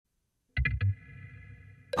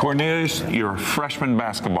Cornelius, you're a freshman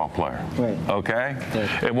basketball player. Right. Okay?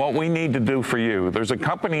 Right. And what we need to do for you, there's a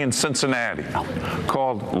company in Cincinnati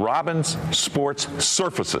called Robbins Sports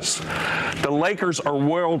Surfaces. The Lakers are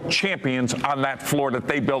world champions on that floor that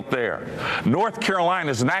they built there. North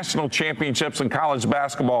Carolina's national championships in college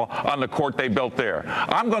basketball on the court they built there.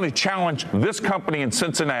 I'm going to challenge this company in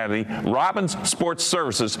Cincinnati, Robbins Sports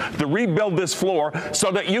Services, to rebuild this floor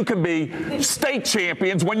so that you can be state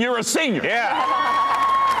champions when you're a senior. Yeah.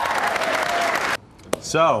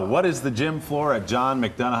 So, what is the gym floor at John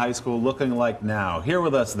McDonogh High School looking like now? Here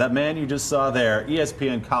with us, that man you just saw there,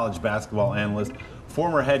 ESPN college basketball analyst,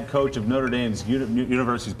 former head coach of Notre Dame's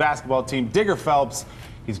University's basketball team, Digger Phelps.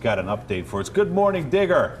 He's got an update for us. Good morning,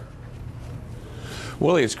 Digger.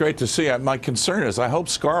 Willie, it's great to see you. My concern is I hope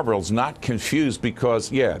Scarborough's not confused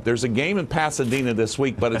because, yeah, there's a game in Pasadena this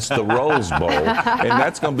week, but it's the Rose Bowl, and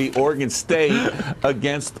that's going to be Oregon State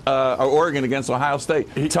against Oregon against Ohio State.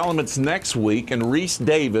 Tell them it's next week, and Reese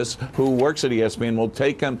Davis, who works at ESPN, will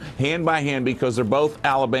take them hand by hand because they're both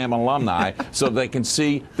Alabama alumni, so they can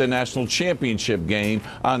see the national championship game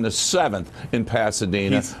on the 7th in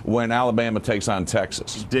Pasadena when Alabama takes on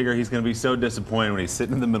Texas. Digger, he's going to be so disappointed when he's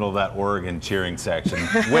sitting in the middle of that Oregon cheering section.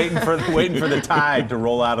 waiting for the tide to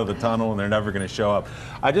roll out of the tunnel, and they're never going to show up.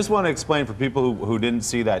 I just want to explain for people who didn't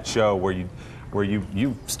see that show where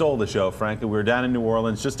you stole the show, frankly. We were down in New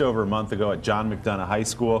Orleans just over a month ago at John McDonogh High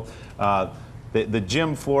School. The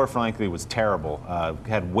gym floor, frankly, was terrible.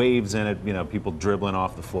 Had waves in it, you know, people dribbling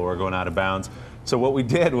off the floor, going out of bounds. So what we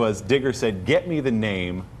did was Digger said, get me the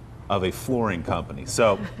name of a flooring company.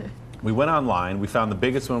 So we went online. We found the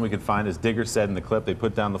biggest one we could find, as Digger said in the clip. They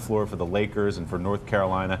put down the floor for the Lakers and for North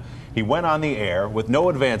Carolina. He went on the air with no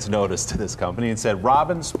advance notice to this company and said,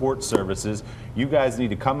 Robbins Sports Services, you guys need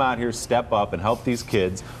to come out here, step up, and help these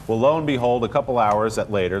kids. Well, lo and behold, a couple hours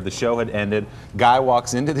later, the show had ended. Guy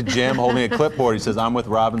walks into the gym holding a clipboard. He says, I'm with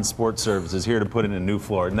Robbins Sports Services, here to put in a new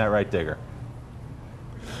floor. Isn't that right, Digger?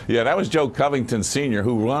 Yeah, that was Joe Covington Sr.,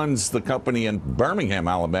 who runs the company in Birmingham,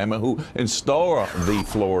 Alabama, who installed the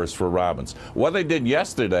floors for Robbins. What they did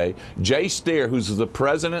yesterday, Jay Steer, who's the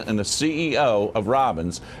president and the CEO of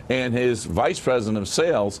Robbins, and his vice president of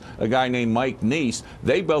sales, a guy named Mike Neese,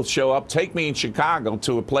 they both show up, take me in Chicago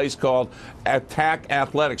to a place called Attack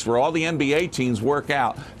Athletics, where all the NBA teams work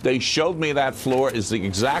out. They showed me that floor is the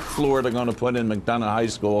exact floor they're going to put in McDonogh High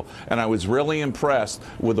School, and I was really impressed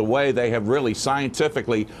with the way they have really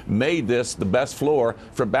scientifically made this the best floor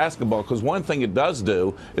for basketball, because one thing it does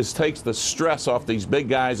do is takes the stress off these big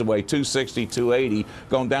guys that weigh 260, 280,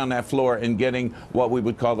 going down that floor and getting what we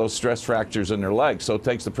would call those stress fractures in their legs. So it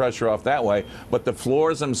takes the pressure off that way. But the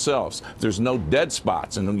floors themselves, there's no dead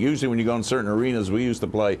spots. And usually when you go in certain arenas, we used to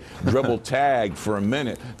play dribble tag for a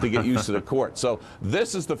minute to get used to the court. So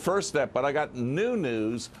this is the first step, but I got new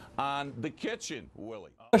news on the kitchen,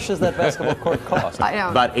 Willie. How much does that basketball court cost? I know.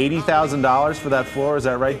 About $80,000 for that floor. Is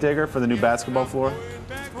that right, Digger, for the new basketball floor?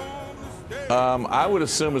 I would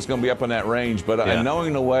assume it's going to be up in that range, but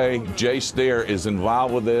knowing the way Jay Steer is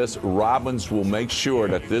involved with this, Robbins will make sure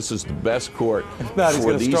that this is the best court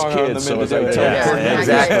for these kids. So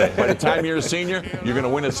exactly. By the time you're a senior, you're going to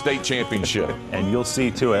win a state championship. And you'll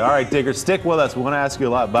see to it. All right, Digger, stick with us. We want to ask you a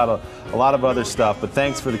lot about a lot of other stuff, but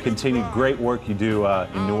thanks for the continued great work you do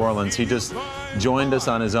in New Orleans. He just joined us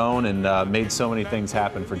on his own and made so many things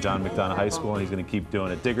happen for John McDonogh High School, and he's going to keep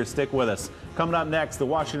doing it. Digger, stick with us. Coming up next, the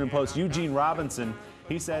Washington Post, Eugene Robinson.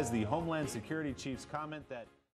 He says the Homeland Security Chief's comment that